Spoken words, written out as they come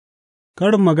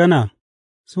Karin Magana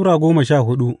Sura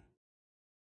 14.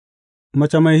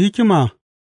 Mace mai hikima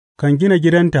kan gina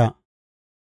gidanta,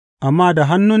 amma da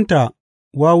hannunta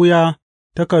wawiya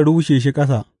takan rushe shi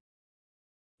ƙasa;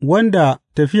 wanda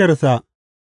tafiyarsa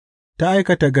ta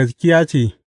aikata gaskiya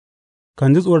ce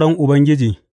kan ji tsoron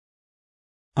Ubangiji,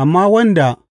 amma wanda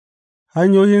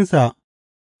hanyoyinsa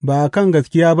ba a kan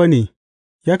gaskiya ba ne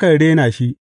yakan rena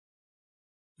shi;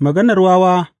 maganar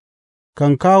wawa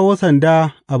kan kawo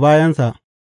sanda a bayansa,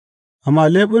 amma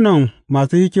leɓunan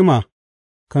masu hikima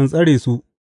kan tsare su.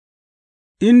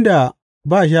 Inda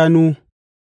ba shanu,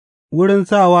 wurin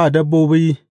sa wa dabbobi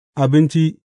abinci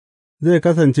zai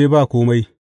kasance ba kome,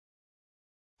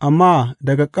 amma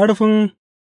daga ƙarfin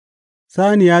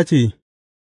saniya ce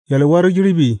yalwar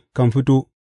girbi kan fito.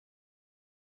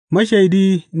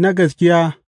 Mashaidi na gaskiya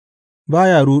ba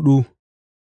ya ruɗu,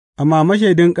 amma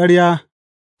mashaidin ƙarya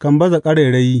kan baza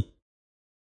ƙarairayi.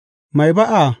 Mai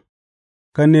ba'a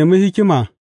kan nemi hikima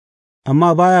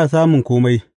amma ba ya samun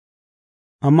kome,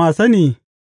 amma sani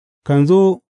kan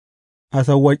zo a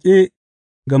sawwaƙe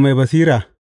ga mai basira.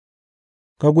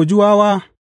 Ka guji wawa,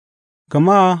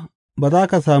 gama ba za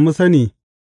ka sami sani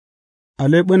a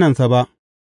leɓunansa ba;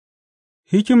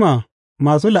 hikima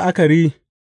masu la'akari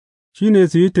shi ne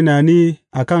su yi tunani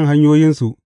a kan hanyoyinsu,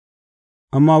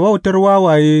 amma wautar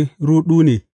wawaye ruɗu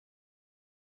ne.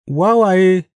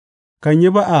 Wawaye kan yi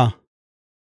ba'a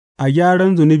a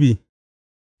gyaran zunubi,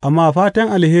 amma fatan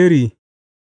alheri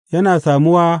yana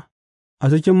samuwa a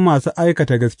cikin masu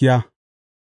aikata gaskiya.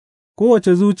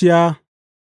 Kowace zuciya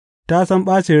ta san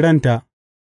ɓacin ranta,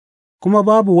 kuma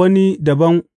babu wani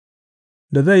dabam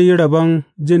da zai yi rabon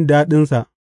jin daɗinsa.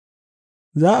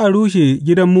 Za a rushe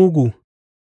gidan mugu,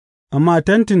 amma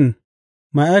tentin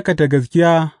mai aikata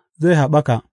gaskiya zai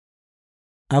haɓaka.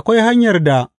 Akwai hanyar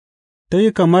da ta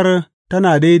yi kamar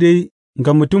tana daidai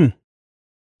ga mutum,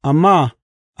 amma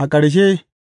a ƙarshe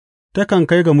takan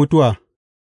kai ga mutuwa;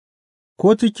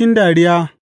 ko cikin dariya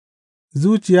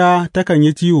zuciya takan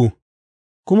yi ciwo,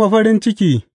 kuma farin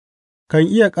ciki kan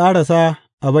iya ƙarasa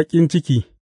a baƙin ciki.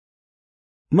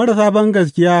 Marasa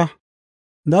bangaskiya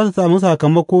za su sami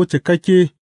sakamako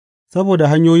cikakke saboda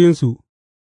hanyoyinsu,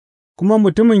 kuma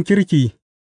mutumin kirki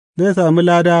zai sami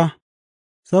lada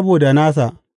saboda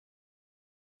nasa.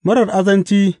 Marar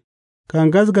azanci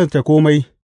kan gaskata kome,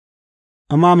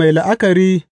 amma mai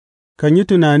la'akari kan yi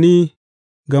tunani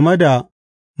game da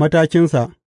matakinsa.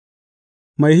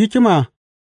 Mai hikima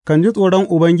kan ji tsoron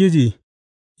Ubangiji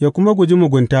ya kuma guji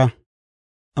mugunta,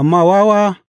 amma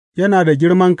wawa yana da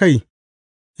girman kai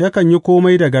yakan yi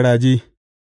kome da garaje.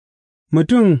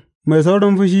 Mutum mai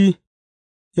saurin fushi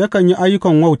yakan yi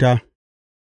ayyukan wauta,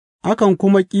 akan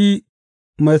kuma ƙi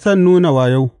mai son nuna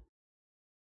wayo.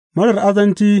 Marar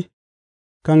azanci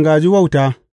kan gāji wauta,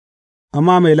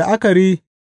 amma mai la'akari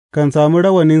kan sami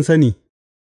rawanin sani.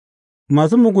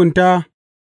 Masu mugunta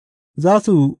za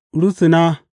su rusuna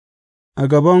a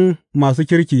gaban masu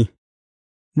kirki,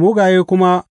 mugaye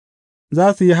kuma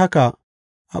za su yi haka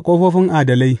a ƙofofin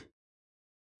adalai.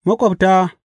 Maƙwabta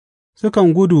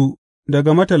sukan gudu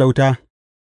daga matalauta,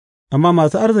 amma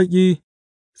masu arziki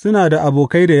suna da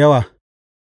abokai da yawa.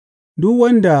 Duk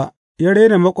wanda ya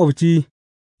rena maƙwabci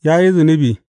ya yi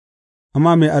zunubi,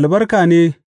 amma mai albarka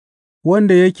ne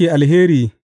wanda yake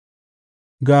alheri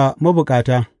ga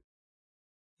mabukata.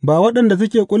 Ba waɗanda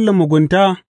suke ƙulla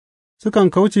mugunta sukan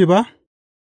kauce ba,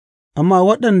 amma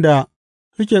waɗanda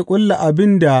suke ƙulla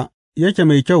abin da yake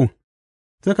mai kyau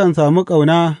sukan sami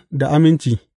ƙauna da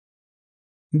aminci.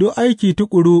 Duk aiki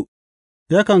tuƙuru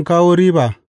yakan kawo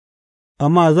riba,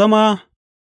 amma zama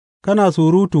kana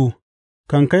surutu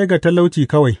kan kai ga talauci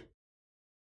kawai.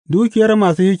 Dukiyar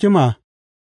masu hikima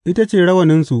ita ce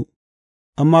rawaninsu,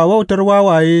 amma wautar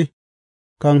wawaye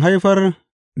kan haifar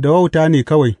da wauta ne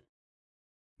kawai.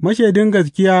 Mashaidin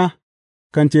gaskiya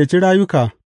kan ceci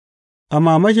rayuka,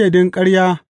 amma mashaidin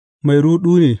ƙarya mai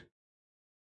ruɗu ne.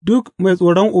 Duk mai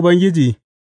tsoron Ubangiji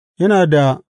yana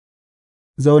da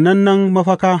zaunannen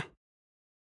mafaka,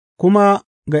 kuma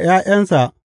ga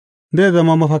 ’ya'yansa zai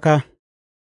zama mafaka.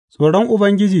 Tsoron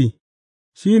Ubangiji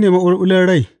shi ne maɓulɓular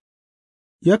rai,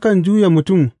 yakan juya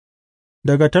mutum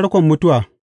daga tarkon mutuwa.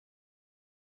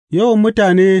 Yawan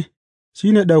mutane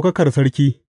shi ne ɗaukakar sarki,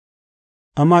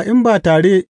 amma in ba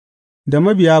tare da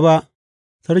mabiya ba,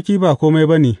 sarki ba kome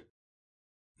ba ne.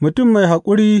 Mutum mai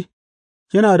haƙuri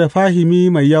yana da fahimi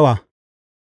mai yawa,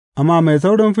 amma mai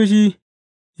saurin fushi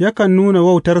yakan nuna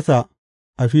wautarsa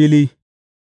a fili.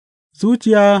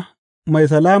 Zuciya mai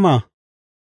salama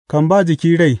kan ba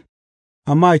jiki rai,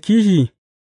 amma kishi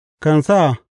kan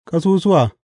sa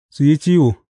ƙasusuwa su yi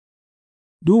ciwo.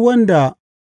 Duk wanda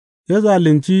ya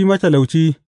zalunci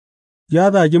matalauci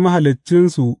ya zagi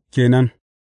Mahaliccinsu ke nan,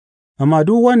 amma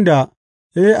duk wanda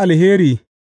ya yi alheri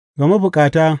ga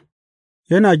mabukata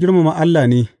yana girmama Allah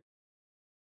ne.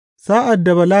 Sa'ad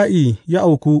da bala'i ya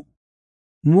auku,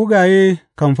 mugaye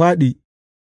kan fāɗi,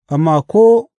 amma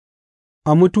ko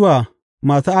a mutuwa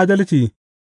masu adalci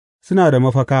suna da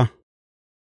mafaka.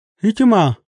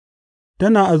 Hikima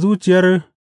tana a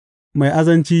zuciyar mai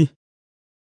azanci,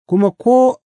 kuma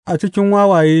ko a cikin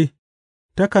wawaye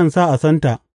takan sa a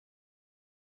santa.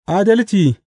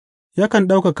 Adalci yakan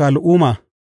ɗaukaka al'umma,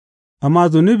 amma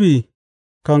zunubi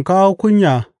kan kawo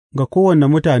kunya ga kowane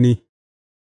mutane.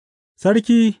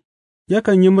 Sarki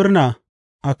yakan yi murna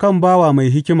a kan bawa mai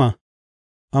hikima,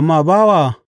 amma bawa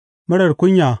marar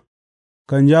kunya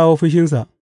kan jawo fushinsa.